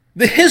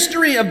The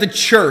history of the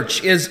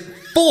church is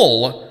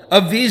full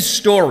of these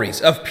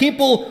stories of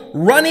people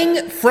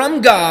running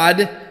from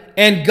God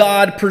and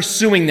God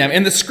pursuing them.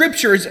 And the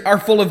scriptures are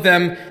full of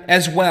them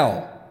as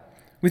well.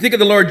 We think of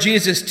the Lord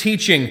Jesus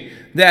teaching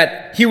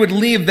that he would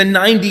leave the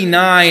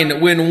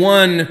 99 when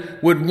one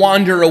would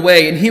wander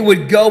away, and he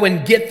would go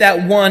and get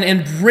that one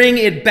and bring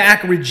it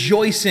back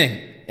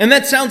rejoicing. And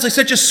that sounds like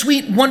such a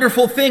sweet,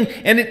 wonderful thing,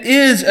 and it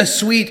is a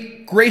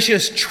sweet,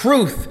 gracious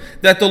truth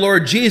that the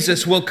Lord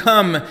Jesus will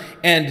come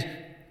and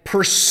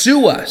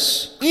pursue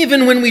us,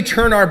 even when we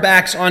turn our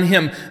backs on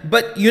him.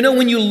 But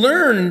when you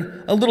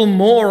learn a little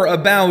more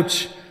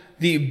about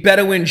the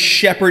Bedouin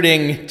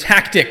shepherding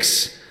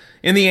tactics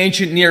in the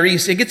ancient Near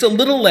East, it gets a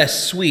little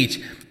less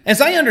sweet.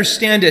 As I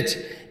understand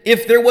it,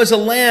 if there was a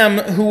lamb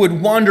who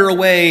would wander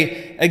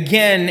away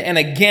again and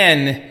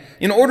again,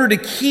 in order to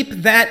keep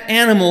that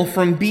animal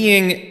from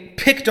being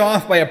picked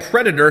off by a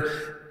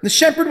predator, the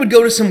shepherd would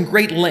go to some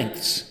great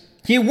lengths.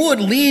 He would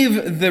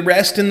leave the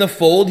rest in the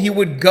fold. He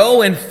would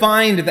go and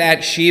find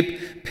that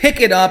sheep, pick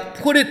it up,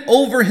 put it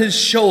over his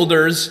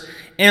shoulders,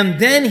 and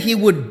then he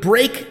would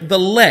break the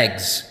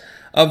legs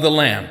of the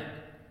lamb.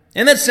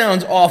 And that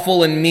sounds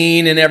awful and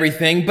mean and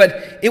everything,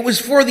 but it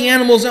was for the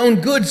animal's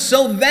own good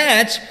so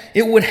that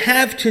it would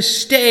have to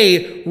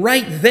stay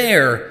right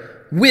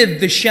there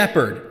with the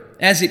shepherd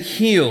as it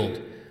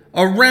healed,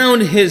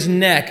 around his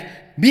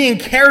neck, being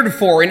cared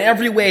for in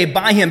every way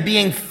by him,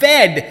 being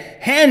fed,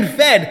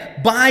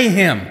 hand-fed by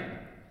him,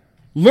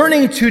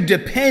 learning to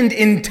depend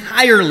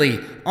entirely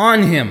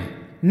on him,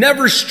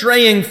 never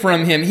straying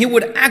from him. He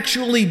would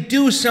actually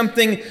do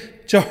something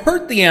to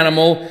hurt the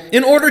animal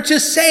in order to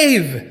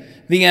save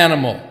the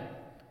animal.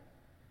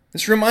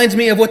 This reminds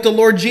me of what the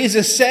Lord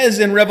Jesus says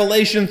in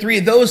Revelation 3,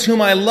 "Those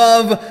whom I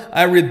love,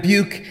 I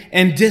rebuke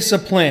and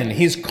discipline."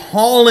 He's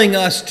calling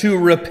us to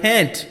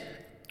repent.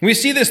 We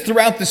see this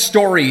throughout the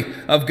story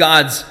of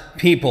God's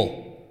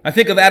people. I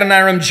think of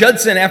Adoniram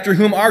Judson, after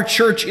whom our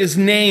church is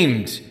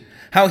named.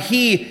 How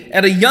he,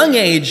 at a young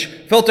age,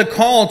 felt a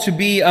call to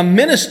be a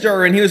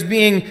minister, and he was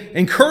being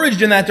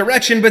encouraged in that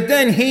direction. But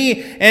then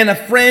he and a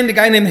friend, a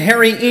guy named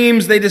Harry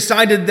Eames, they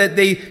decided that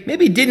they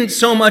maybe didn't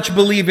so much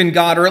believe in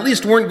God, or at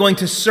least weren't going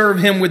to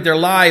serve him with their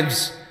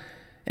lives,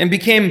 and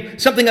became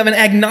something of an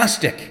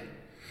agnostic.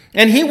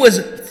 And he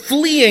was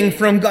fleeing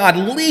from God,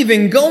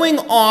 leaving, going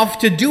off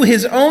to do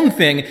his own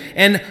thing.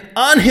 And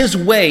on his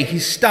way, he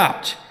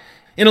stopped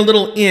in a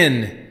little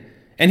inn.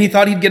 And he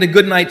thought he'd get a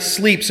good night's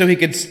sleep so he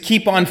could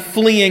keep on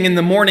fleeing in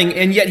the morning.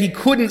 And yet he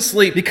couldn't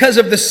sleep because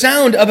of the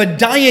sound of a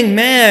dying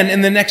man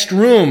in the next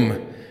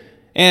room.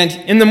 And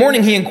in the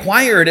morning he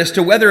inquired as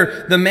to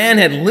whether the man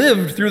had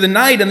lived through the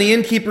night. And the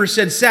innkeeper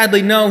said,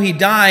 "Sadly, no, he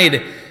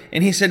died."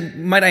 And he said,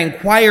 "Might I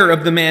inquire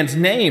of the man's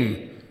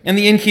name?" And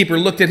the innkeeper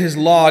looked at his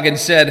log and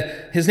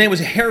said, his name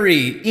was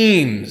Harry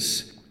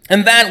Eames.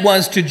 And that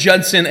was to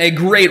Judson a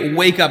great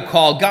wake-up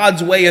call.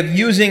 God's way of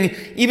using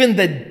even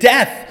the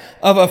death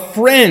of a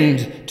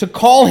friend to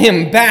call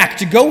him back,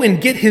 to go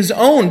and get his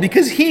own,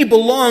 because he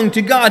belonged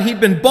to God. He'd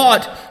been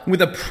bought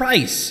with a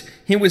price.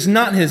 He was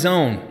not his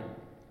own.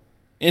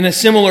 In a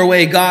similar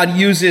way, God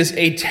uses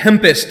a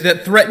tempest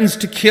that threatens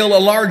to kill a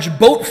large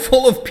boat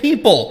full of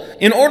people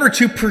in order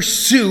to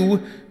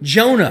pursue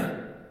Jonah.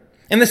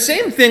 And the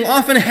same thing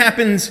often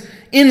happens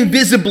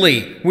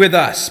invisibly with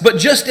us, but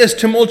just as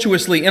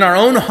tumultuously in our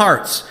own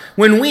hearts,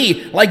 when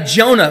we, like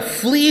Jonah,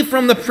 flee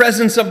from the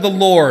presence of the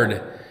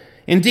Lord.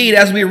 Indeed,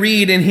 as we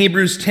read in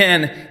Hebrews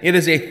 10, it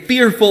is a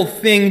fearful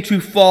thing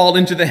to fall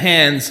into the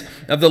hands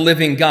of the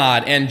living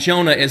God, and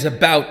Jonah is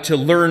about to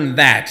learn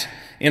that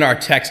in our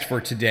text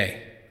for today.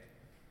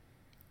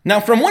 Now,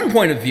 from one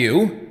point of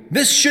view,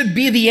 this should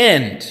be the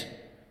end.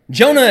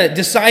 Jonah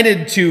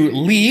decided to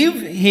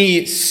leave,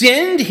 he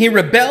sinned, he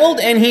rebelled,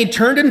 and he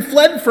turned and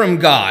fled from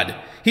God.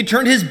 He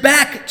turned his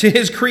back to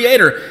his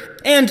Creator.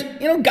 And,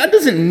 God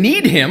doesn't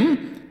need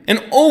him.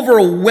 An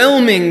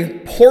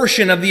overwhelming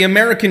portion of the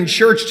American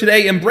church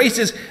today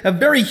embraces a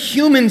very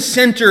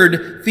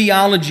human-centered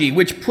theology,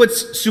 which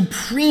puts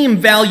supreme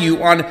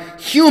value on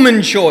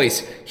human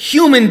choice,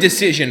 human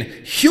decision,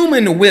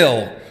 human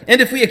will.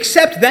 And if we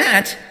accept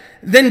that,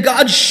 then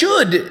God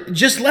should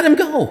just let him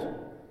go.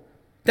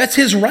 That's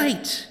his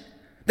right.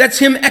 That's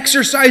him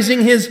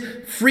exercising his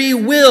free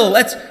will.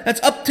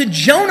 That's up to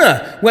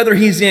Jonah whether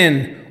he's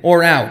in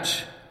or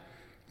out.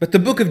 But the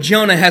book of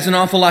Jonah has an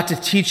awful lot to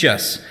teach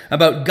us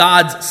about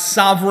God's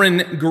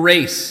sovereign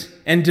grace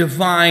and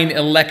divine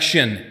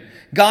election.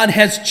 God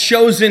has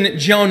chosen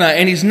Jonah,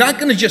 and he's not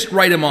going to just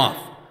write him off.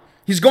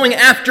 He's going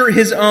after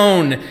his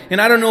own. And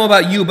I don't know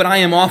about you, but I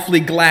am awfully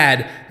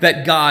glad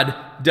that God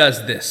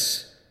does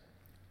this.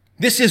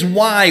 This is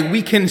why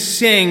we can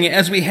sing,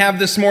 as we have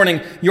this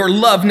morning, "Your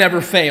love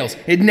never fails.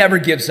 It never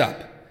gives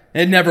up.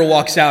 It never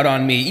walks out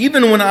on me.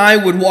 Even when I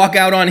would walk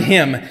out on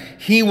him,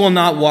 he will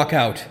not walk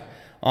out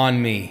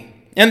on me."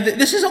 And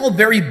this is all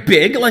very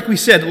big, like we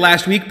said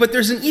last week, but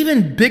there's an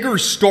even bigger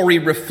story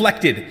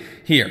reflected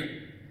here.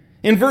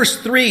 In verse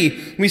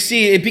 3, we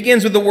see it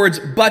begins with the words,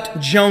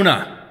 "But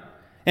Jonah."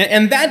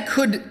 And that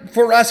could,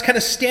 for us, kind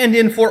of stand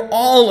in for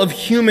all of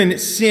human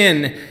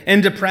sin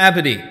and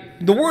depravity.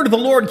 The word of the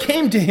Lord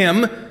came to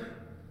him,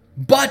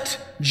 but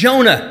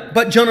Jonah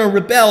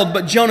rebelled,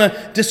 but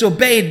Jonah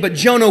disobeyed, but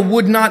Jonah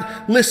would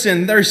not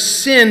listen. There's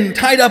sin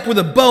tied up with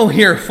a bow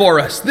here for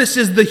us. This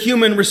is the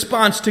human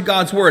response to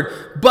God's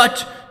word.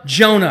 But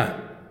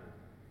Jonah.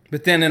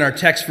 But then in our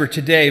text for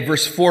today,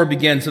 verse 4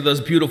 begins with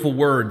those beautiful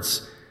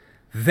words.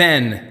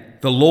 Then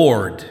the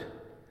Lord.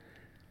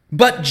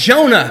 But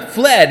Jonah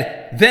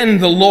fled. Then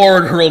the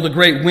Lord hurled a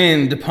great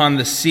wind upon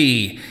the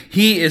sea.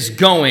 He is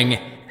going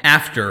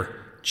after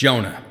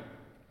Jonah.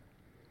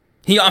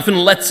 He often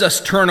lets us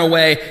turn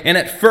away, and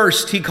at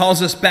first he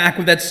calls us back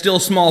with that still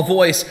small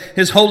voice,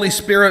 his Holy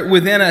Spirit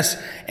within us.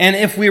 And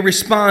if we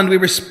respond, we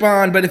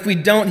respond. But if we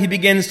don't, he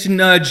begins to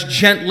nudge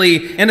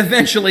gently, and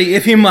eventually,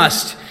 if he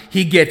must,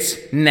 he gets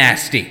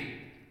nasty.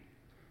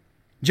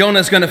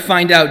 Jonah's going to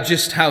find out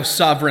just how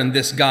sovereign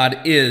this God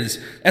is.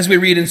 As we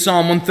read in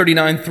Psalm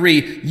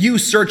 139:3, "You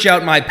search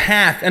out my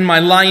path and my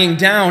lying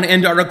down,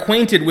 and are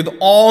acquainted with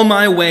all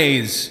my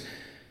ways."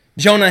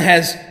 Jonah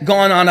has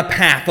gone on a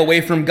path away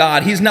from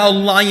God. He's now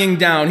lying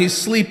down. He's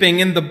sleeping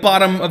in the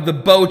bottom of the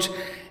boat,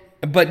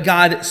 but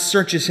God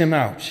searches him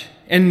out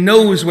and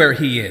knows where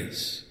he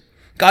is.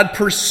 God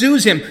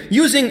pursues him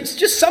using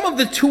just some of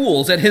the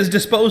tools at his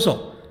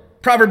disposal.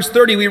 Proverbs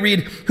 30, we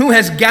read, "Who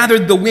has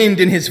gathered the wind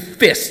in his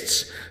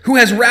fists? Who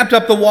has wrapped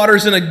up the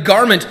waters in a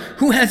garment?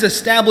 Who has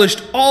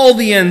established all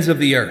the ends of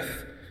the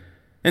earth?"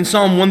 In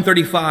Psalm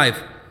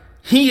 135,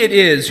 "He it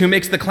is who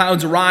makes the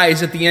clouds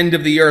rise at the end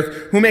of the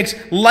earth, who makes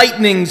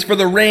lightnings for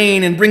the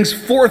rain and brings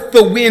forth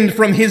the wind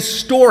from his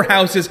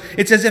storehouses."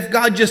 It's as if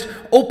God just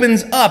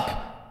opens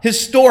up his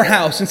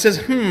storehouse and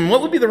says,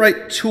 what would be the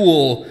right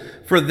tool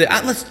for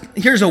this?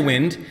 Here's a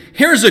wind.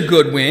 Here's a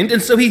good wind.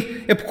 And so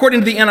he,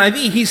 according to the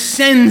NIV, he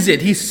sends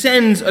it. He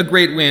sends a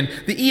great wind.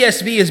 The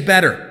ESV is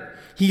better.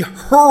 He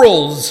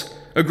hurls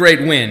a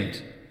great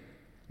wind.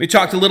 We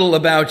talked a little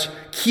about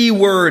key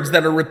words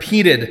that are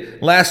repeated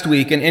last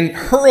week, and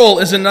hurl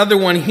is another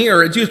one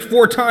here. It's used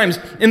 4 times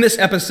in this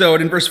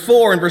episode, in verse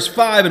 4, in verse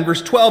 5, in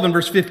verse 12, and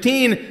verse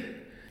 15.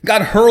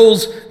 God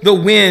hurls the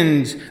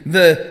wind.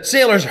 The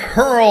sailors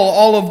hurl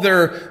all of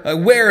their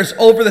wares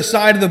over the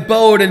side of the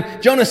boat, and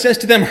Jonah says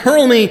to them,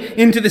 "Hurl me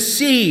into the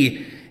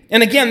sea."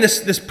 And again,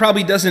 this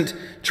probably doesn't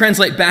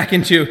translate back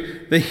into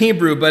the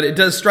Hebrew, but it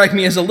does strike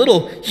me as a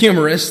little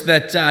humorous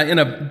that in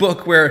a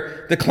book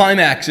where the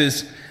climax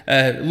is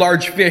a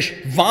large fish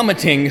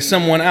vomiting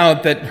someone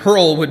out, that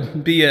hurl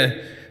would be a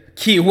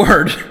key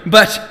word.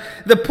 But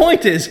the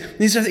point is,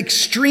 these are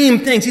extreme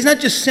things. He's not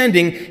just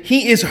sending,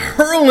 he is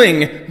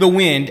hurling the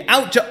wind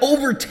out to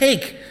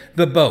overtake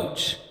the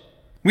boat.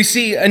 We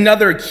see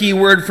another key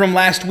word from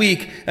last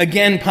week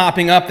again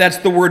popping up. That's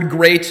the word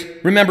great.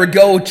 Remember,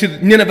 go to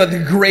Nineveh, the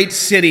great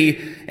city.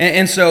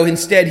 And so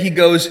instead he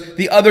goes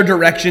the other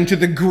direction to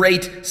the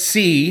great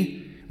sea.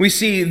 We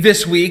see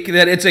this week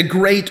that it's a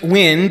great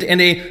wind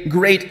and a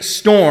great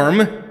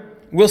storm.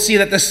 We'll see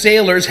that the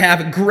sailors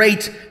have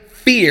great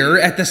fear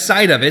at the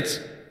sight of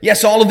it.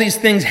 Yes, all of these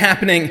things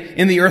happening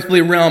in the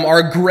earthly realm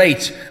are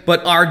great,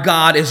 but our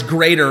God is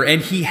greater,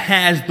 and he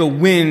has the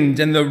wind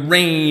and the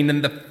rain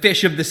and the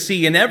fish of the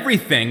sea and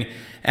everything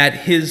at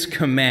his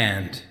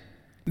command.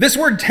 This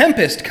word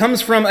tempest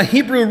comes from a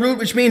Hebrew root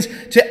which means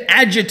to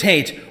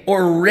agitate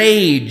or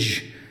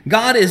rage.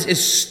 God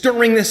is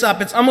stirring this up.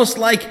 It's almost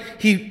like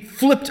he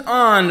flipped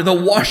on the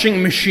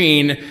washing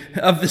machine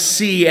of the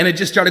sea and it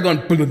just started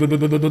going,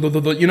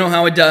 you know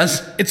how it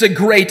does? It's a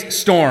great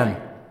storm.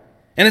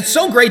 And it's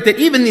so great that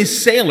even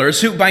these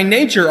sailors, who by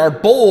nature are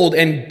bold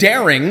and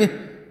daring,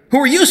 who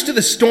were used to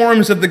the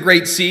storms of the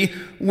great sea,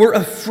 were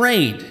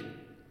afraid.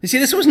 You see,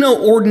 this was no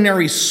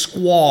ordinary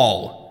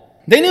squall.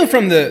 They knew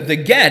from the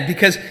get,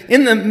 because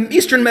in the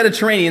eastern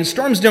Mediterranean,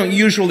 storms don't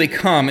usually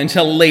come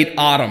until late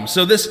autumn.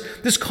 So this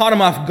caught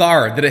them off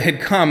guard that it had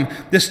come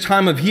this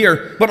time of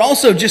year. But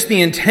also just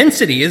the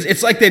intensity,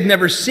 it's like they'd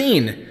never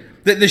seen.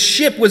 That the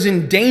ship was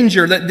in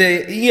danger. That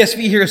the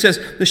ESV here says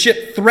the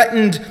ship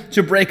threatened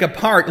to break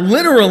apart.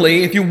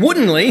 Literally, if you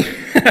wouldn'tly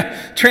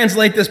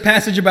translate this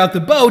passage about the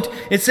boat,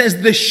 it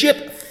says the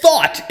ship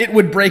thought it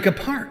would break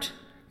apart.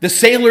 The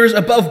sailors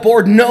above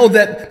board know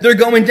that they're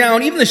going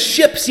down. Even the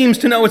ship seems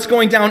to know it's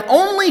going down.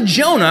 Only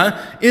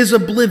Jonah is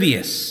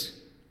oblivious.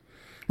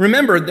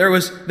 Remember, there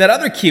was that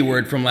other key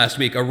word from last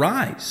week,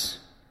 arise.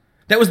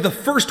 That was the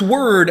first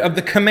word of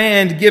the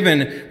command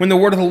given when the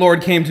word of the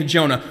Lord came to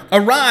Jonah.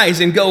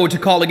 Arise and go to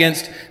call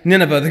against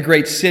Nineveh, the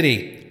great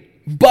city.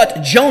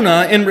 But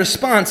Jonah, in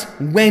response,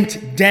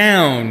 went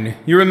down.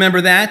 You remember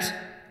that?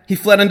 He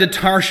fled unto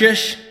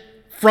Tarshish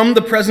from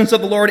the presence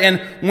of the Lord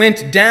and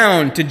went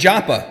down to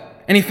Joppa.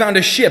 And he found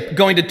a ship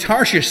going to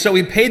Tarshish, so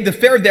he paid the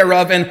fare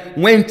thereof and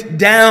went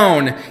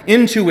down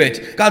into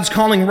it. God's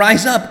calling,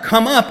 rise up,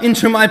 come up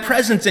into my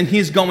presence, and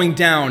he's going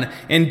down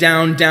and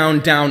down, down,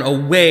 down,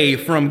 away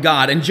from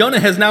God. And Jonah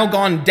has now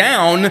gone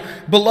down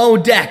below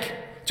deck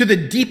to the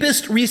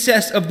deepest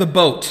recess of the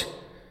boat,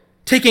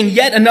 taking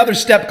yet another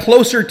step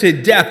closer to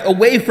death,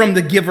 away from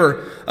the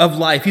giver of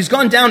life. He's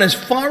gone down as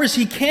far as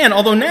he can,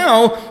 although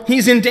now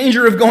he's in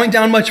danger of going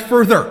down much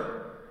further.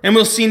 And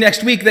we'll see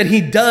next week that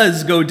he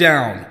does go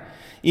down,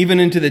 even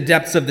into the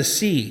depths of the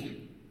sea.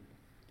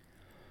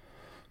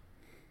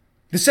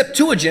 The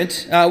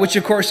Septuagint, which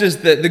of course is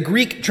the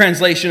Greek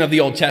translation of the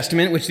Old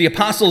Testament, which the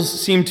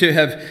apostles seem to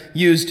have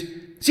used,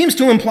 seems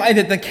to imply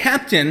that the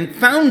captain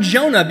found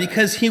Jonah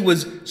because he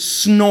was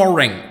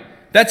snoring.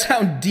 That's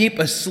how deep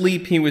a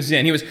sleep he was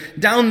in. He was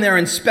down there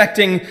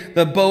inspecting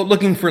the boat,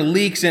 looking for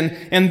leaks,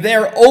 and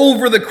there,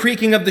 over the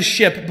creaking of the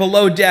ship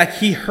below deck,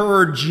 he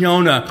heard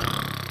Jonah.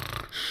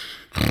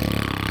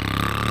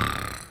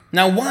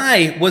 Now,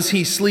 why was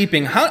he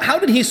sleeping? How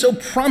did he so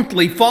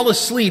promptly fall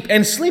asleep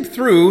and sleep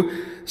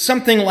through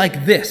something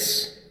like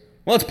this?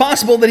 Well, it's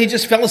possible that he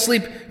just fell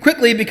asleep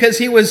quickly because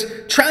he was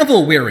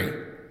travel weary.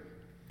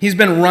 He's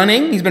been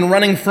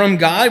running from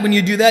God. When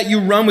you do that,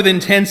 you run with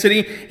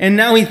intensity, and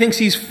now he thinks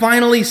he's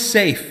finally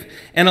safe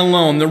and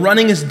alone. The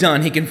running is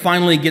done. He can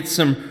finally get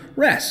some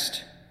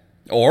rest.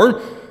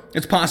 Or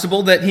it's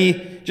possible that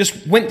he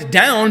just went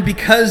down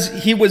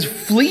because he was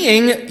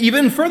fleeing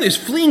even further. He's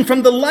fleeing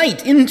from the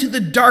light into the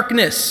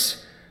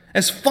darkness.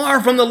 As far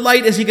from the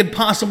light as he could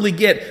possibly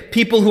get.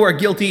 People who are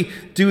guilty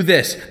do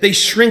this. They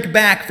shrink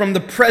back from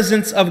the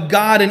presence of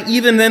God and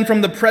even then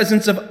from the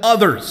presence of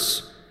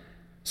others.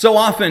 So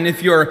often,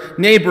 if your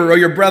neighbor or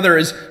your brother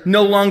is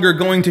no longer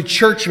going to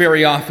church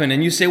very often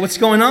and you say, "What's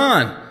going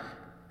on?"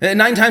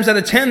 9 times out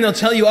of 10, they'll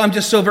tell you, "I'm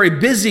just so very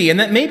busy." And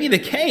that may be the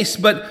case,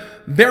 but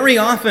very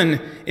often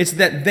it's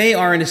that they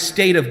are in a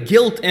state of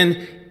guilt, and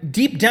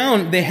deep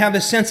down they have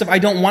a sense of, "I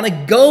don't want to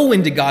go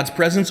into God's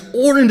presence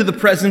or into the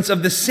presence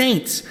of the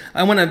saints.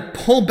 I want to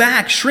pull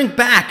back, shrink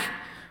back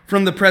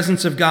from the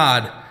presence of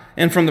God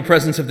and from the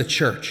presence of the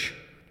church."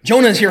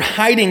 Jonah is here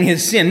hiding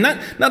his sin, not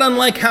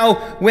unlike how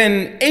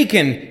when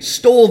Achan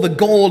stole the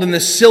gold and the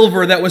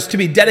silver that was to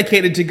be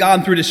dedicated to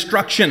God through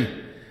destruction.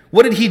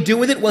 What did he do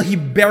with it? Well, he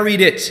buried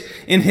it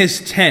in his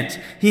tent.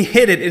 He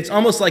hid it. It's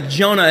almost like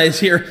Jonah is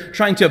here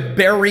trying to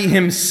bury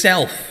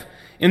himself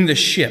in the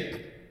ship.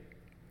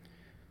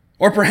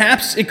 Or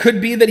perhaps it could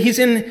be that he's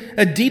in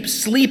a deep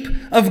sleep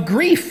of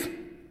grief.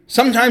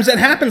 Sometimes that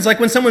happens, like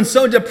when someone's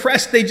so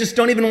depressed they just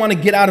don't even want to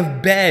get out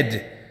of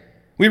bed.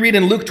 We read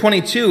in Luke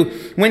 22,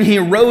 when he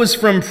rose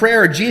from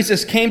prayer,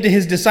 Jesus came to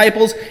his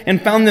disciples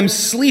and found them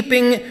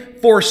sleeping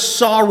for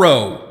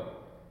sorrow.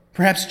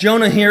 Perhaps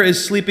Jonah here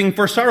is sleeping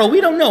for sorrow.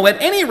 We don't know.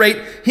 At any rate,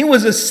 he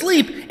was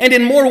asleep, and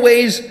in more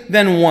ways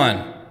than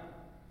one.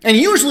 And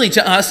usually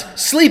to us,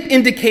 sleep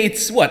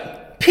indicates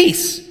what?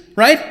 Peace,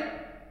 right?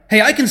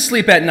 Hey, I can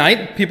sleep at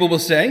night, people will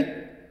say.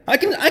 I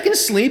can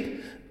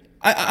sleep.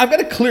 I've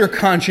got a clear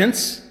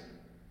conscience.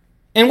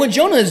 And what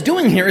Jonah is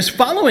doing here is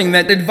following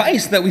that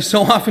advice that we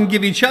so often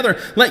give each other.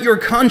 Let your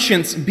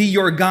conscience be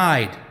your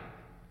guide.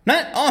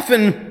 Not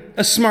often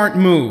a smart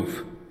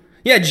move.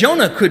 Yeah,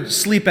 Jonah could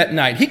sleep at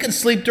night. He could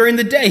sleep during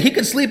the day. He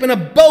could sleep in a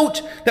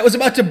boat that was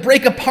about to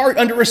break apart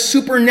under a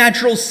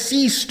supernatural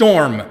sea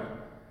storm.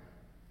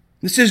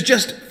 This is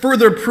just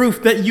further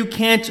proof that you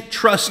can't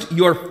trust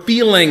your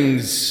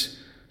feelings.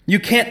 You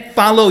can't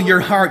follow your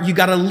heart. You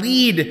got to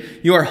lead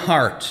your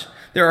heart.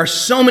 There are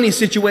so many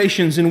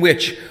situations in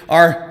which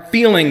our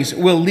feelings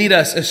will lead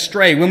us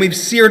astray. When we've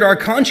seared our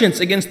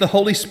conscience against the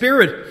Holy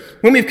Spirit,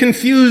 when we've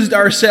confused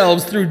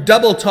ourselves through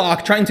double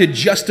talk, trying to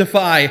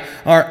justify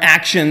our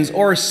actions,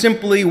 or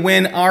simply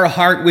when our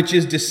heart, which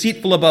is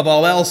deceitful above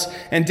all else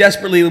and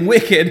desperately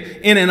wicked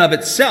in and of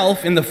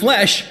itself, in the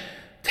flesh,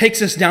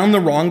 takes us down the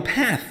wrong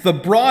path, the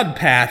broad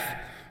path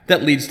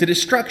that leads to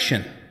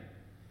destruction.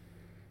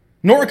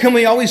 Nor can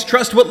we always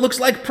trust what looks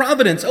like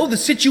providence. Oh, the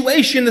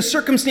situation, the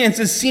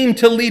circumstances seem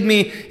to lead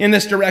me in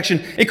this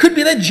direction. It could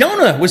be that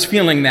Jonah was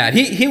feeling that.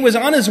 He was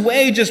on his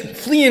way, just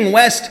fleeing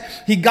west.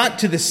 He got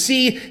to the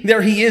sea.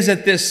 There he is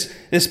at this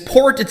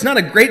port. It's not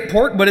a great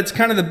port, but it's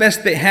kind of the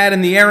best they had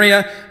in the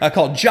area,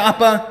 called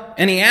Joppa.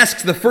 And he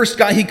asks the first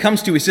guy he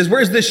comes to, he says,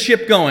 "Where's this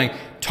ship going?"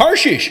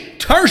 Tarshish,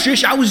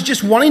 I was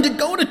just wanting to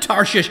go to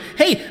Tarshish.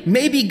 Hey,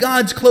 maybe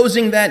God's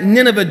closing that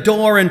Nineveh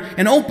door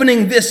and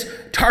opening this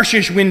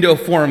Tarshish window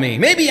for me.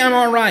 Maybe I'm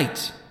all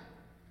right.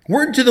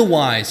 Word to the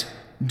wise,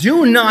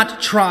 do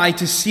not try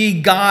to see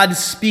God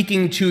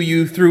speaking to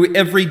you through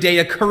everyday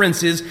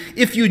occurrences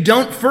if you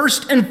don't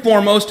first and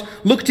foremost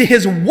look to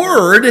his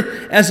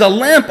word as a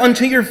lamp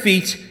unto your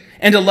feet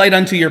and a light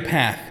unto your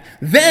path.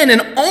 Then,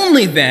 and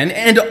only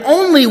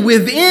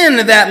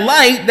within that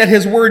light that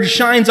his word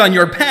shines on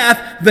your path,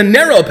 the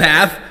narrow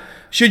path,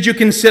 should you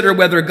consider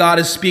whether God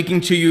is speaking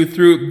to you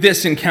through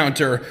this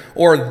encounter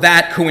or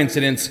that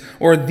coincidence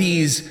or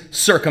these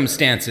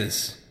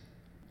circumstances.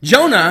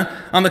 Jonah,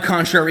 on the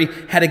contrary,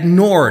 had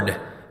ignored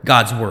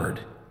God's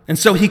word. And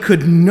so he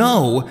could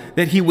know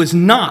that he was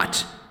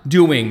not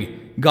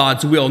doing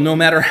God's will, no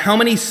matter how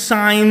many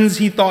signs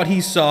he thought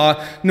he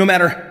saw, no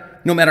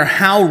matter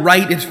how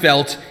right it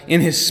felt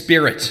in his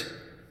spirit.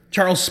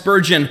 Charles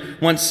Spurgeon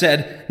once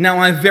said, "Now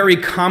I very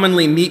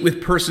commonly meet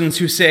with persons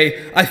who say,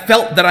 'I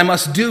felt that I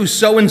must do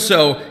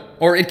so-and-so,'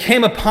 or 'it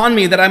came upon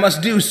me that I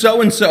must do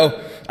so-and-so.'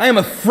 I am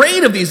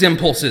afraid of these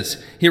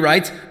impulses, he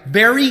writes,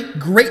 very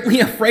greatly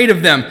afraid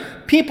of them.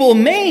 People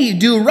may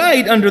do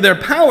right under their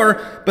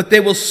power, but they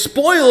will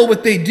spoil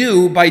what they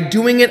do by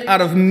doing it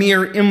out of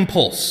mere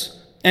impulse,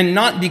 and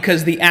not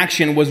because the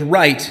action was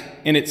right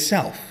in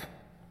itself.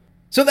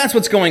 So that's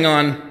what's going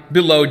on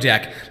below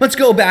deck. Let's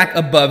go back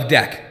above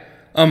deck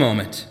a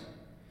moment.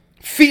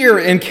 Fear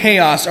and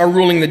chaos are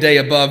ruling the day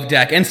above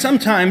deck, and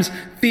sometimes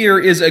fear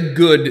is a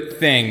good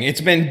thing.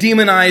 It's been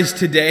demonized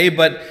today,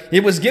 but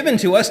it was given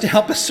to us to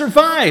help us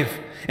survive,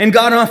 and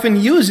God often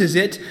uses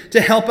it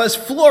to help us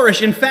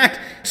flourish. In fact,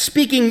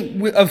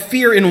 speaking of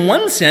fear in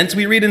one sense,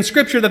 we read in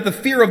Scripture that the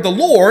fear of the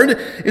Lord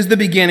is the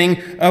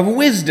beginning of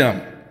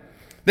wisdom.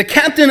 The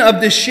captain of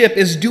this ship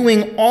is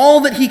doing all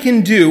that he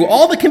can do,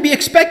 all that can be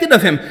expected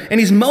of him, and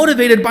he's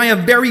motivated by a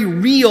very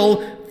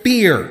real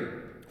fear,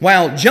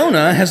 while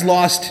Jonah has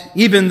lost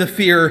even the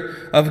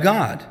fear of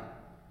God.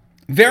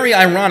 Very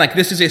ironic,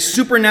 this is a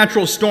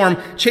supernatural storm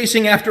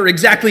chasing after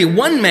exactly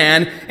one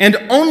man, and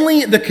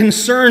only the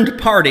concerned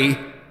party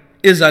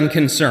is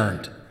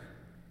unconcerned.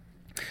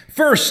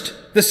 First,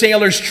 the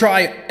sailors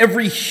try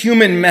every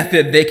human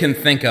method they can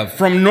think of,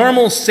 from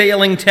normal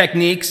sailing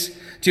techniques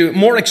to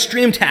more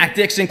extreme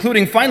tactics,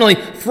 including finally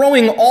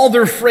throwing all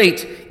their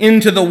freight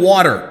into the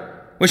water,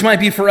 which might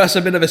be for us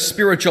a bit of a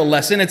spiritual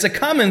lesson. It's a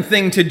common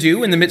thing to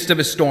do in the midst of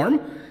a storm.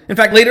 In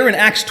fact, later in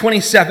Acts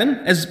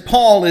 27, as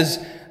Paul is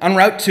en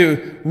route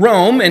to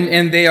Rome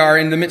and they are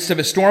in the midst of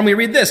a storm, we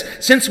read this: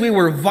 "Since we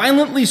were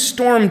violently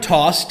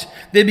storm-tossed,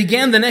 they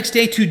began the next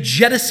day to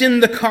jettison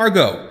the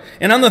cargo.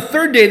 And on the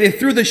third day, they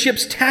threw the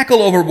ship's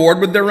tackle overboard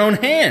with their own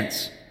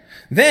hands.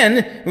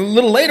 Then, a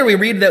little later, we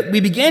read that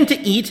we began to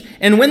eat,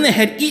 and when they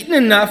had eaten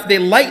enough, they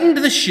lightened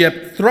the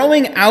ship,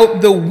 throwing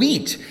out the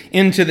wheat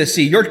into the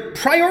sea." Your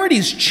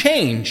priorities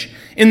change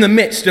in the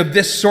midst of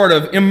this sort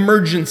of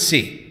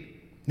emergency.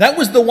 That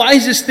was the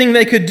wisest thing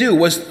they could do,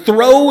 was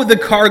throw the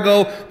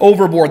cargo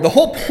overboard. The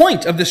whole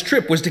point of this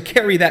trip was to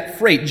carry that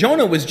freight.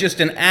 Jonah was just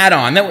an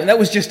add-on. That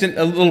was just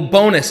a little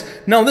bonus.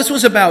 No, this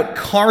was about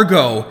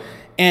cargo,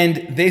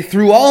 and they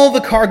threw all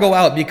the cargo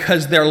out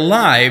because their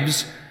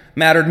lives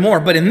mattered more.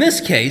 But in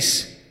this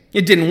case,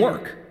 it didn't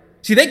work.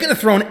 See, they could have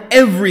thrown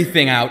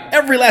everything out,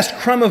 every last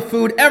crumb of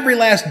food, every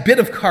last bit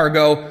of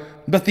cargo,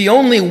 but the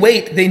only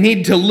weight they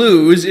need to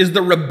lose is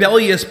the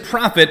rebellious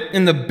prophet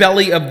in the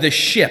belly of the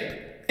ship.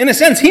 In a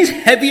sense, he's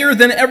heavier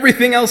than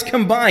everything else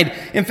combined.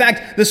 In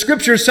fact, the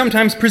scriptures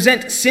sometimes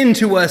present sin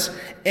to us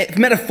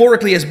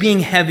metaphorically as being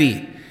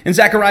heavy. In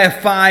Zechariah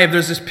 5,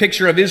 there's this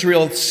picture of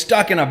Israel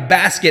stuck in a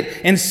basket,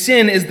 and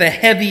sin is the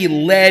heavy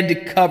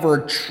lead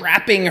cover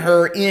trapping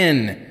her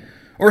in.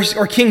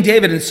 Or King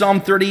David in Psalm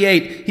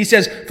 38, he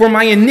says, "For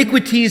my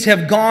iniquities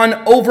have gone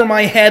over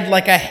my head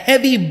like a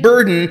heavy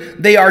burden.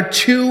 They are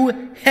too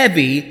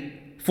heavy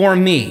for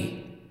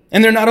me."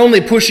 And they're not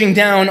only pushing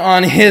down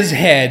on his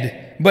head,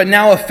 but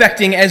now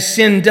affecting, as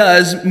sin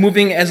does,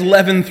 moving as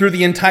leaven through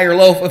the entire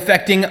loaf,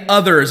 affecting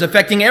others,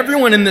 affecting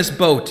everyone in this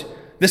boat.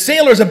 The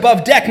sailors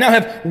above deck now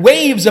have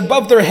waves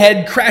above their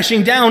head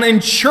crashing down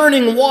and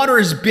churning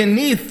waters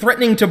beneath,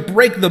 threatening to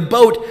break the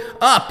boat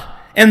up.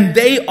 And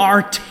they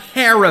are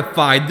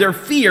terrified. Their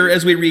fear,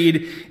 as we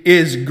read,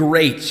 is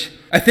great.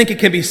 I think it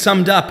can be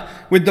summed up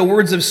with the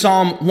words of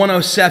Psalm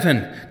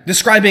 107,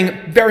 describing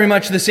very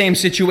much the same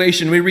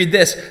situation. We read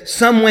this: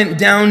 "Some went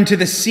down to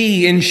the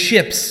sea in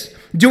ships,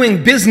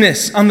 doing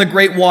business on the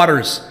great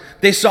waters.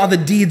 They saw the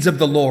deeds of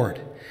the Lord,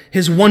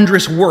 his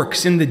wondrous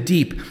works in the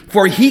deep.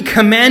 For he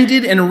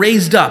commanded and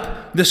raised up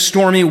the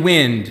stormy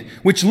wind,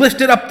 which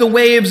lifted up the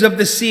waves of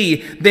the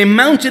sea. They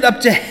mounted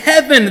up to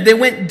heaven. They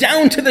went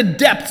down to the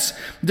depths.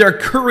 Their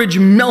courage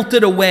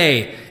melted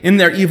away in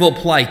their evil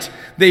plight.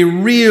 They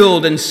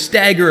reeled and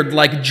staggered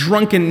like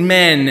drunken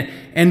men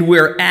and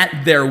were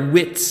at their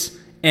wits'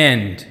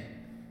 end."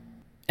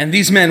 And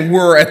these men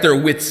were at their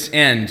wits'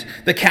 end.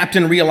 The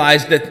captain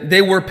realized that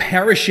they were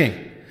perishing,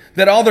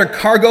 that all their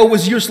cargo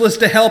was useless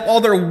to help,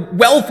 all their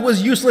wealth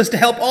was useless to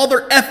help, all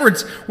their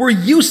efforts were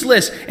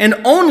useless, and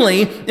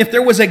only if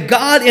there was a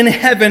God in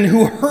heaven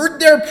who heard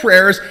their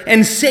prayers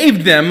and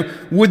saved them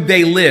would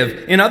they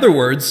live. In other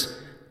words,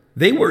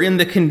 they were in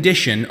the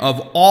condition of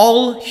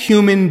all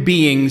human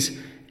beings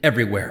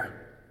everywhere,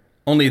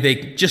 only they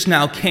just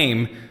now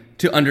came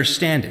to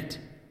understand it.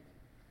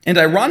 And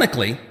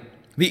ironically,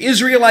 the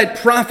Israelite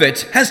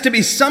prophet has to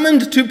be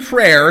summoned to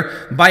prayer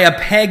by a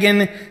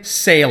pagan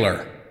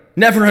sailor.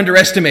 Never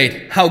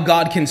underestimate how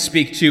God can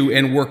speak to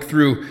and work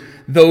through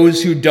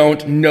those who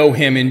don't know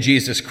him in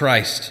Jesus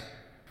Christ.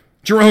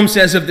 Jerome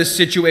says of this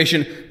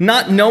situation,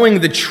 "Not knowing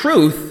the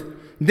truth,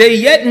 they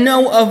yet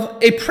know of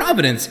a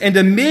providence, and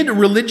amid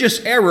religious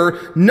error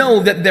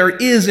know that there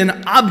is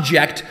an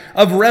object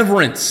of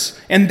reverence,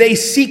 and they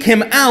seek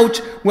him out,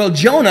 while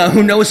Jonah,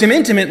 who knows him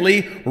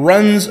intimately,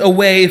 runs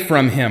away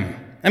from him."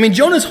 I mean,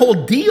 Jonah's whole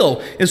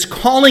deal is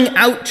calling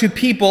out to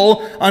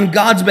people on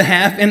God's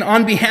behalf and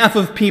on behalf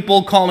of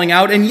people calling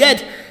out, and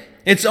yet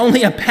it's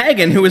only a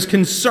pagan who is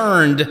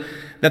concerned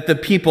that the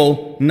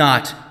people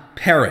not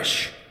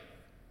perish.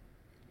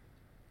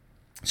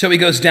 So he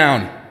goes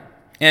down,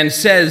 and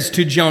says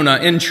to Jonah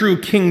in true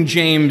King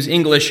James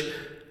English,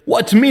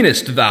 "What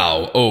meanest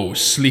thou, O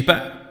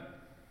sleeper?"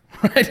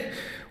 Right?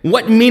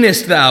 What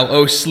meanest thou,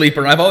 O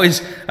sleeper? I've always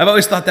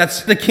thought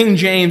that's the King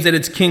James, that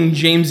it's King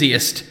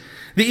Jamesiest.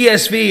 The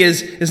ESV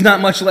is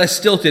not much less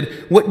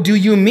stilted. What do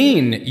you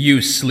mean,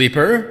 you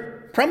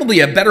sleeper? Probably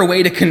a better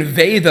way to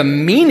convey the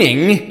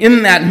meaning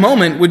in that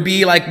moment would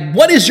be like,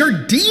 what is your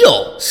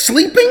deal?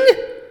 Sleeping?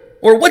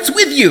 Or what's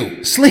with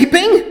you?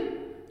 Sleeping?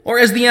 Or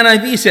as the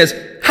NIV says,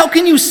 how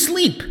can you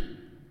sleep?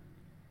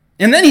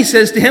 And then he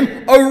says to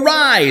him,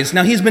 arise.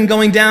 Now he's been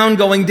going down,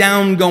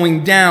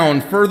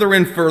 further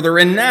and further.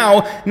 And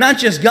now, not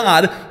just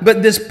God,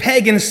 but this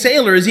pagan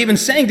sailor is even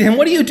saying to him,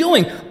 what are you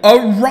doing?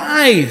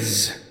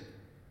 Arise.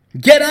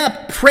 Get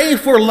up, pray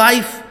for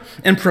life,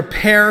 and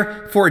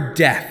prepare for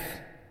death.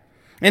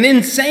 And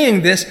in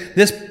saying this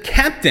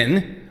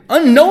captain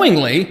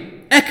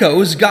unknowingly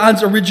echoes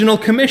God's original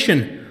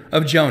commission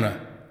of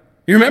Jonah.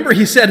 You remember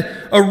he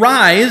said,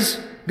 arise,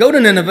 go to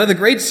Nineveh, the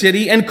great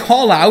city, and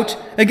call out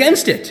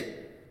against it.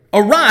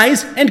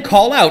 Arise and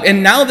call out.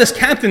 And now this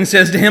captain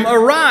says to him,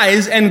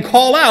 arise and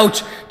call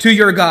out to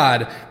your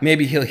God.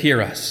 Maybe he'll hear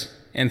us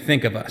and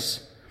think of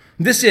us.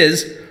 This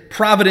is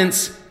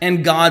providence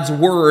and God's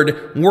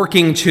word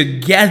working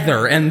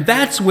together. And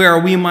that's where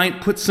we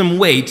might put some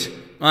weight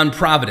on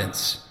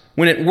providence,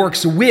 when it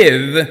works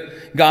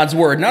with God's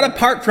word, not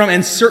apart from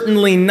and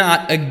certainly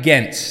not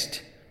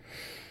against.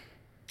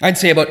 I'd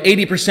say about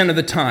 80% of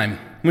the time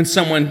when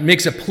someone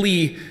makes a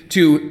plea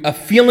to a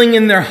feeling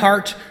in their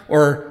heart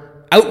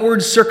or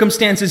outward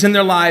circumstances in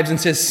their lives and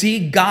says,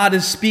 see, God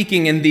is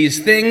speaking in these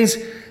things,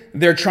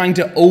 they're trying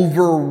to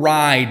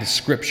override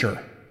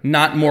Scripture,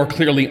 not more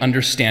clearly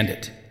understand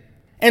it.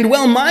 And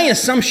well, my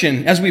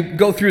assumption as we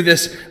go through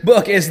this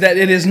book is that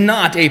it is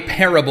not a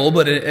parable,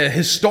 but a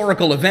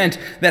historical event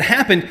that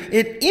happened.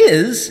 It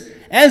is,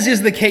 as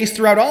is the case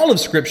throughout all of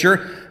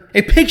Scripture,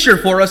 a picture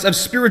for us of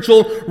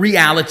spiritual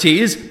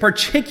realities,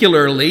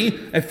 particularly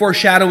a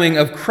foreshadowing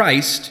of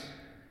Christ.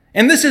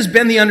 And this has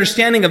been the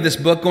understanding of this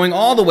book going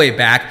all the way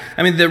back.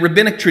 I mean, the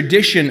rabbinic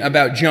tradition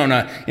about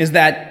Jonah is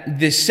that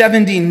the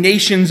 70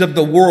 nations of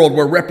the world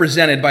were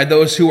represented by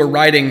those who were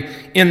riding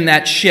in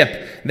that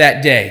ship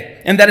that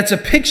day. And that it's a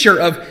picture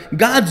of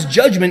God's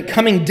judgment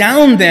coming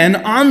down then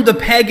on the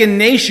pagan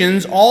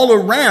nations all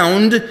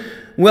around,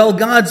 while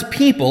God's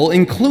people,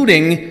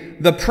 including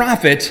the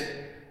prophet,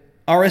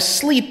 are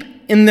asleep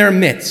in their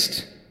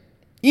midst.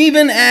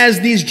 Even as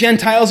these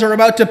Gentiles are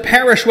about to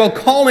perish while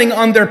calling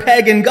on their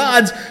pagan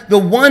gods, the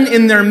one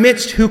in their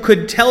midst who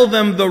could tell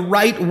them the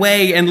right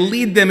way and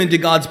lead them into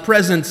God's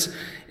presence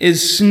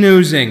is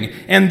snoozing.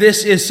 And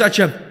this is such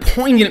a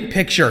poignant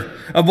picture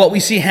of what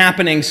we see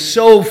happening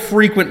so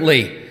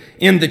frequently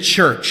in the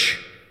church.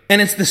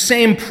 And it's the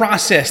same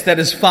process that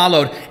is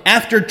followed.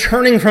 After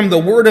turning from the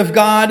Word of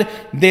God,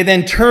 they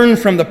then turn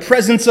from the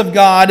presence of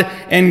God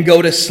and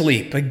go to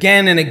sleep.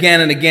 Again and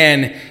again and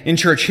again in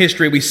church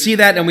history. We see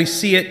that, and we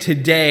see it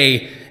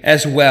today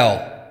as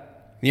well.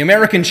 The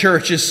American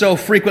church is so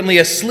frequently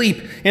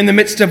asleep in the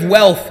midst of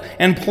wealth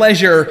and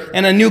pleasure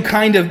and a new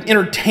kind of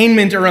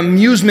entertainment or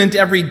amusement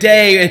every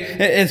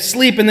day,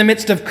 asleep in the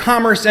midst of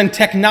commerce and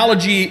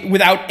technology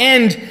without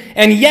end,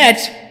 and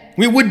yet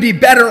we would be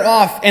better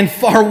off and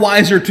far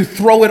wiser to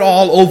throw it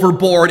all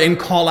overboard and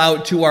call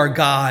out to our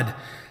God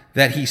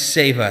that He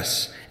save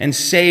us and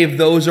save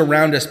those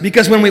around us.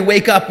 Because when we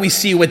wake up, we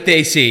see what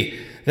they see,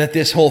 that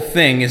this whole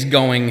thing is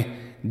going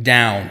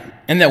down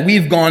and that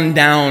we've gone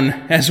down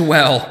as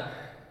well.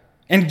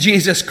 And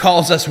Jesus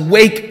calls us,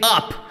 wake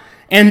up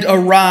and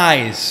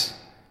arise.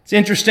 It's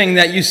interesting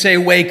that you say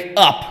wake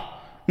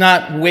up,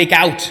 not wake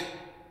out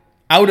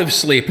of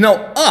sleep. No,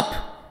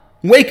 up.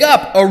 Wake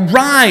up,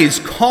 arise,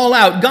 call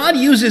out. God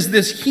uses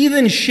this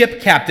heathen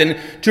ship captain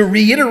to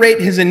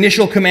reiterate his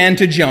initial command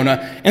to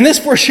Jonah. And this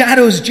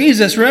foreshadows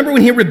Jesus. Remember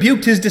when he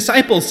rebuked his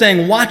disciples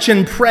saying, watch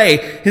and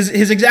pray.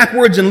 His exact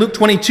words in Luke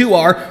 22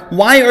 are,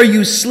 why are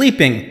you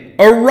sleeping?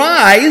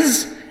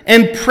 Arise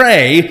and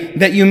pray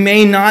that you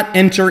may not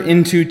enter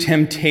into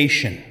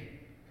temptation.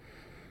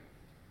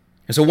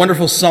 There's a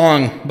wonderful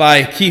song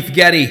by Keith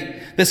Getty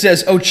that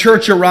says, O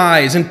church,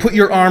 arise and put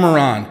your armor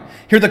on.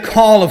 Hear the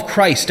call of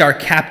Christ, our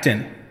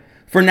captain.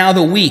 For now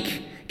the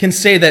weak can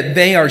say that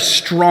they are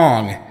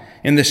strong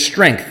in the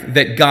strength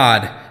that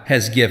God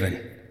has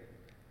given.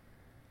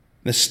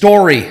 The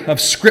story of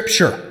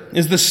Scripture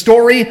is the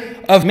story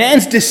of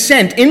man's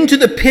descent into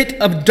the pit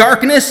of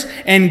darkness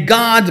and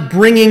God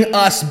bringing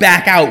us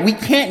back out. We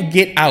can't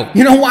get out.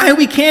 You know why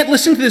we can't?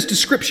 Listen to this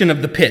description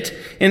of the pit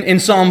in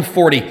Psalm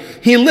 40.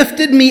 He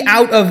lifted me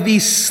out of the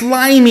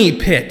slimy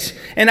pit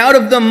and out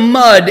of the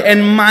mud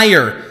and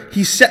mire.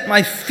 He set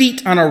my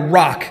feet on a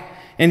rock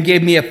and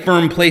gave me a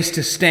firm place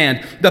to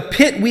stand. The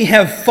pit we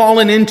have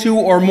fallen into,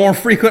 or more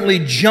frequently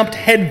jumped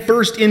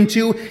headfirst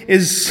into,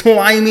 is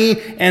slimy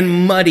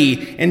and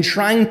muddy. And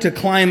trying to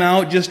climb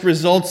out just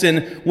results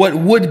in what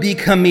would be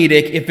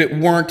comedic if it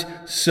weren't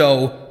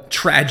so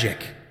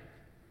tragic.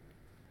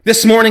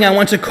 This morning I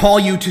want to call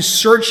you to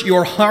search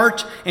your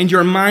heart and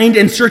your mind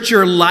and search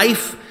your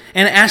life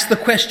and ask the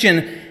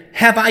question,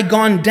 have I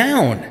gone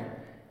down,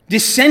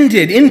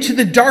 descended into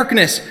the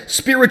darkness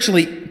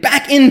spiritually,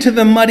 back into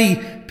the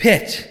muddy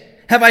pit?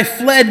 Have I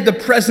fled the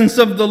presence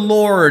of the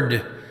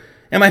Lord?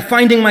 Am I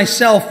finding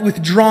myself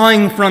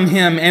withdrawing from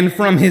him and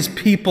from his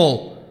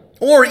people?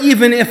 Or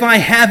even if I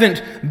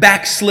haven't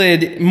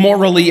backslid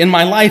morally in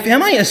my life,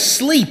 am I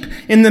asleep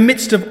in the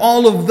midst of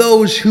all of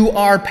those who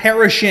are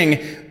perishing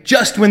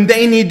just when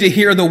they need to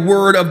hear the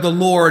word of the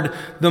Lord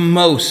the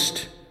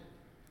most?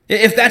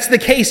 If that's the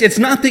case, it's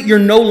not that you're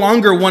no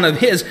longer one of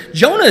his.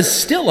 Jonah is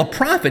still a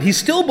prophet. He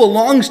still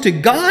belongs to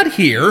God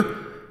here.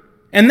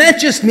 And that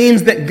just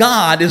means that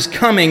God is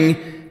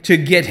coming to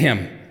get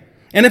him.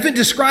 And if it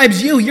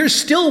describes you, you're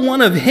still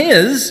one of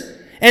his.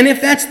 And if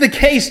that's the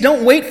case,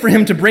 don't wait for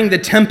him to bring the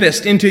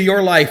tempest into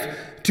your life,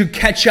 to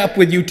catch up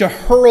with you, to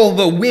hurl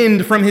the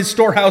wind from his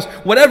storehouse,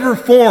 whatever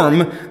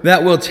form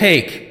that will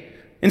take.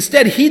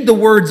 Instead, heed the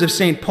words of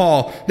St.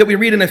 Paul that we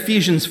read in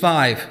Ephesians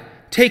 5.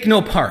 Take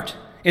no part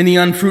in the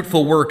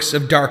unfruitful works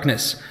of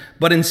darkness,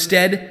 but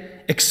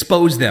instead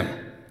expose them.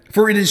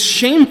 For it is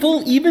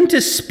shameful even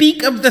to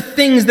speak of the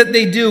things that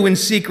they do in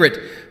secret.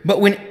 But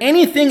when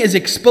anything is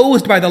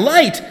exposed by the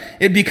light,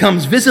 it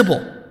becomes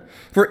visible.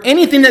 For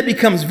anything that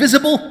becomes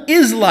visible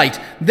is light.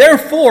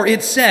 Therefore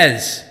it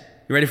says,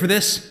 you ready for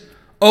this?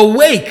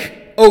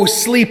 Awake, O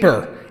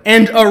sleeper,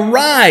 and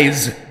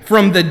arise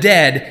from the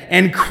dead,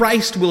 and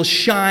Christ will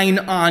shine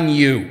on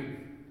you.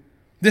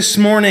 This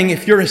morning,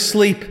 if you're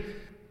asleep,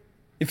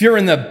 if you're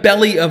in the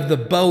belly of the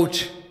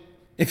boat,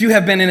 if you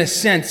have been, in a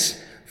sense,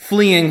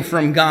 fleeing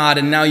from God,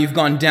 and now you've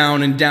gone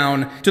down and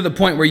down to the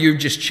point where you've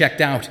just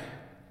checked out,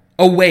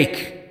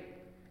 awake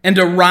and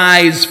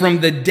arise from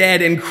the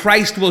dead, and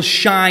Christ will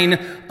shine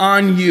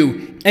on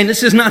you. And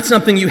this is not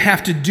something you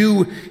have to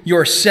do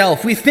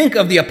yourself. We think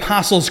of the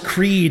Apostles'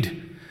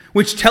 Creed,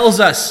 which tells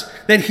us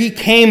that he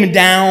came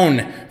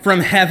down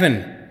from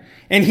heaven.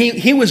 And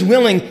he was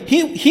willing,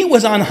 he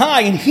was on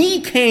high, and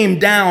he came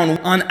down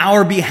on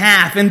our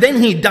behalf. And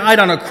then he died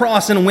on a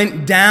cross and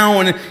went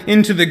down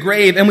into the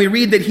grave. And we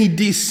read that he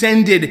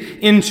descended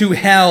into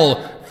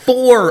hell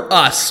for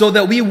us so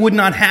that we would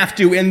not have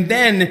to. And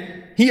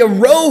then he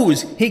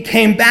arose. He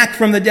came back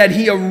from the dead.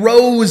 He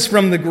arose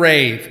from the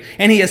grave.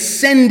 And he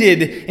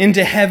ascended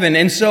into heaven.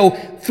 And so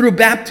through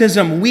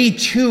baptism, we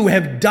too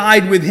have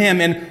died with him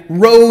and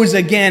rose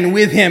again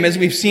with him, as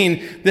we've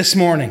seen this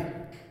morning.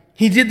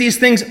 He did these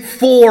things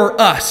for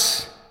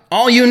us.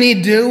 All you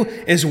need to do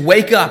is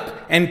wake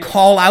up and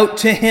call out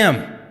to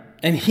him,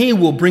 and he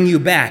will bring you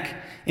back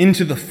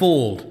into the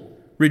fold,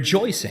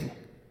 rejoicing.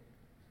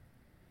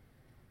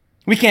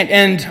 We can't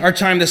end our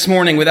time this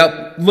morning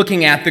without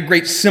looking at the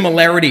great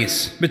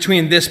similarities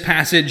between this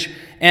passage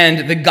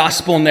and the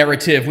gospel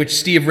narrative, which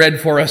Steve read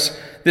for us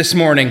this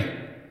morning,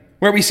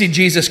 where we see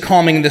Jesus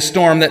calming the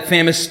storm, that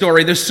famous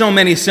story. There's so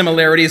many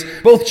similarities.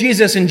 Both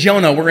Jesus and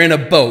Jonah were in a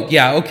boat.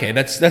 Yeah, okay,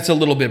 that's a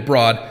little bit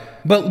broad.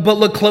 But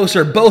look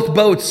closer. Both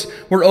boats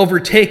were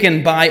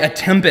overtaken by a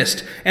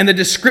tempest. And the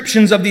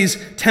descriptions of these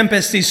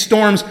tempests, these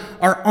storms,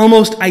 are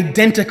almost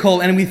identical.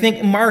 And we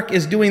think Mark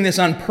is doing this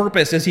on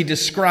purpose as he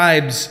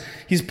describes.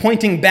 He's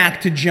pointing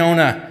back to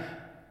Jonah.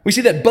 We see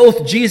that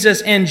both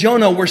Jesus and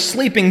Jonah were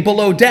sleeping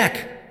below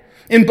deck.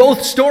 In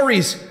both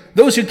stories,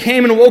 those who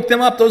came and woke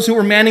them up, those who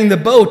were manning the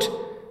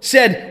boat,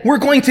 said, "We're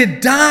going to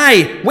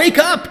die. Wake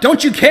up.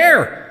 Don't you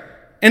care?"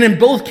 And in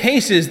both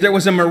cases, there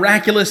was a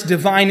miraculous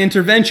divine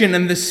intervention,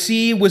 and the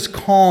sea was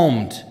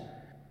calmed.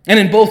 And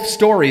in both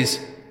stories,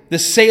 the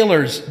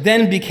sailors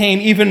then became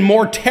even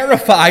more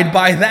terrified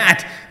by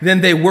that than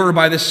they were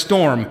by the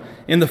storm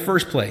in the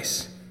first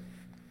place.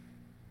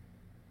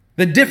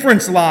 The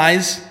difference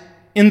lies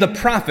in the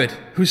prophet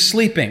who's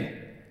sleeping,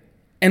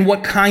 and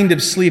what kind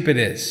of sleep it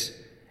is,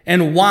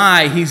 and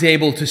why he's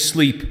able to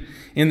sleep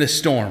in the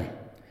storm.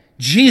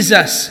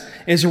 Jesus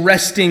is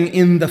resting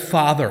in the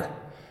Father,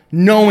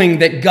 knowing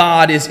that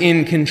God is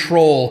in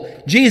control.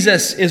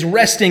 Jesus is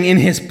resting in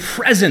his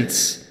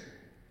presence.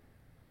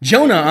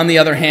 Jonah, on the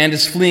other hand,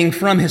 is fleeing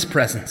from his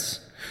presence.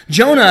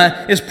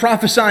 Jonah is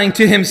prophesying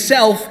to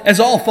himself, as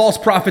all false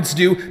prophets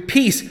do,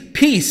 peace,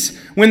 peace,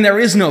 when there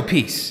is no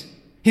peace.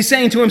 He's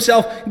saying to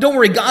himself, don't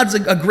worry, God's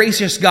a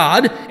gracious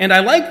God, and I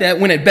like that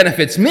when it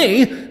benefits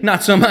me,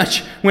 not so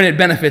much when it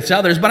benefits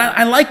others, but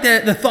I like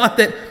the thought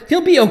that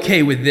he'll be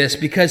okay with this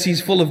because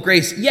he's full of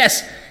grace.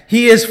 Yes,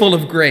 he is full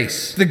of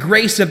grace, the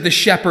grace of the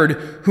shepherd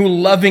who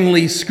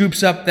lovingly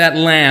scoops up that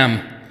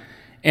lamb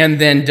and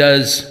then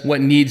does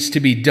what needs to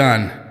be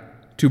done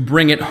to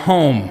bring it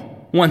home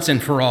once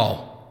and for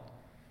all.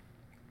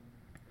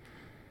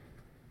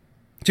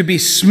 To be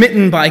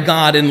smitten by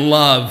God in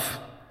love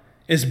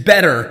is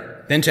better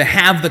than to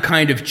have the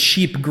kind of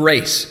cheap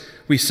grace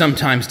we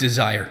sometimes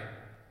desire.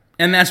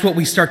 And that's what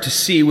we start to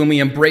see when we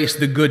embrace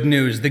the good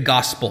news, the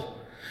gospel.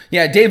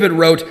 Yeah, David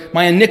wrote,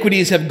 "My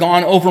iniquities have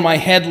gone over my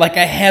head like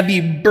a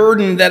heavy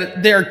burden,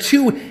 that they're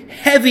too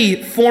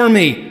heavy for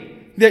me."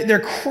 They're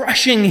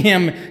crushing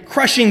him,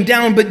 crushing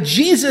down. But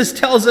Jesus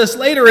tells us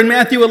later in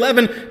Matthew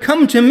 11,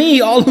 "Come to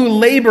me, all who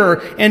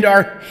labor and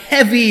are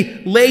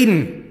heavy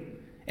laden,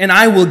 and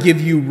I will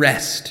give you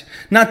rest."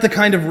 Not the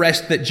kind of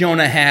rest that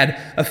Jonah had,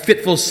 a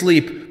fitful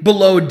sleep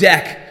below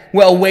deck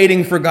while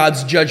waiting for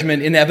God's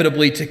judgment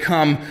inevitably to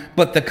come,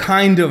 but the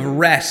kind of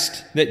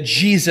rest that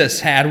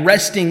Jesus had,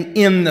 resting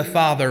in the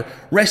Father,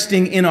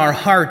 resting in our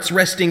hearts,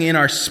 resting in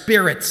our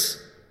spirits.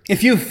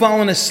 If you've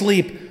fallen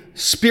asleep,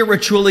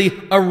 spiritually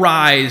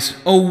arise,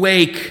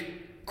 awake.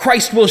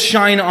 Christ will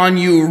shine on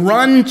you.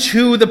 Run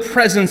to the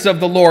presence of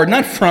the Lord,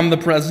 not from the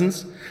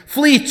presence.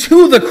 Flee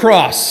to the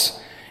cross,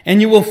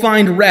 and you will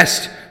find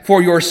rest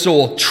for your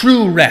soul,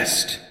 true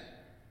rest.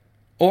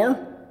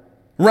 Or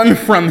run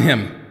from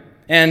him.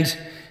 And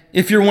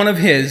if you're one of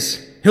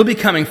his, he'll be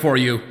coming for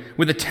you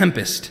with a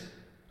tempest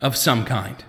of some kind.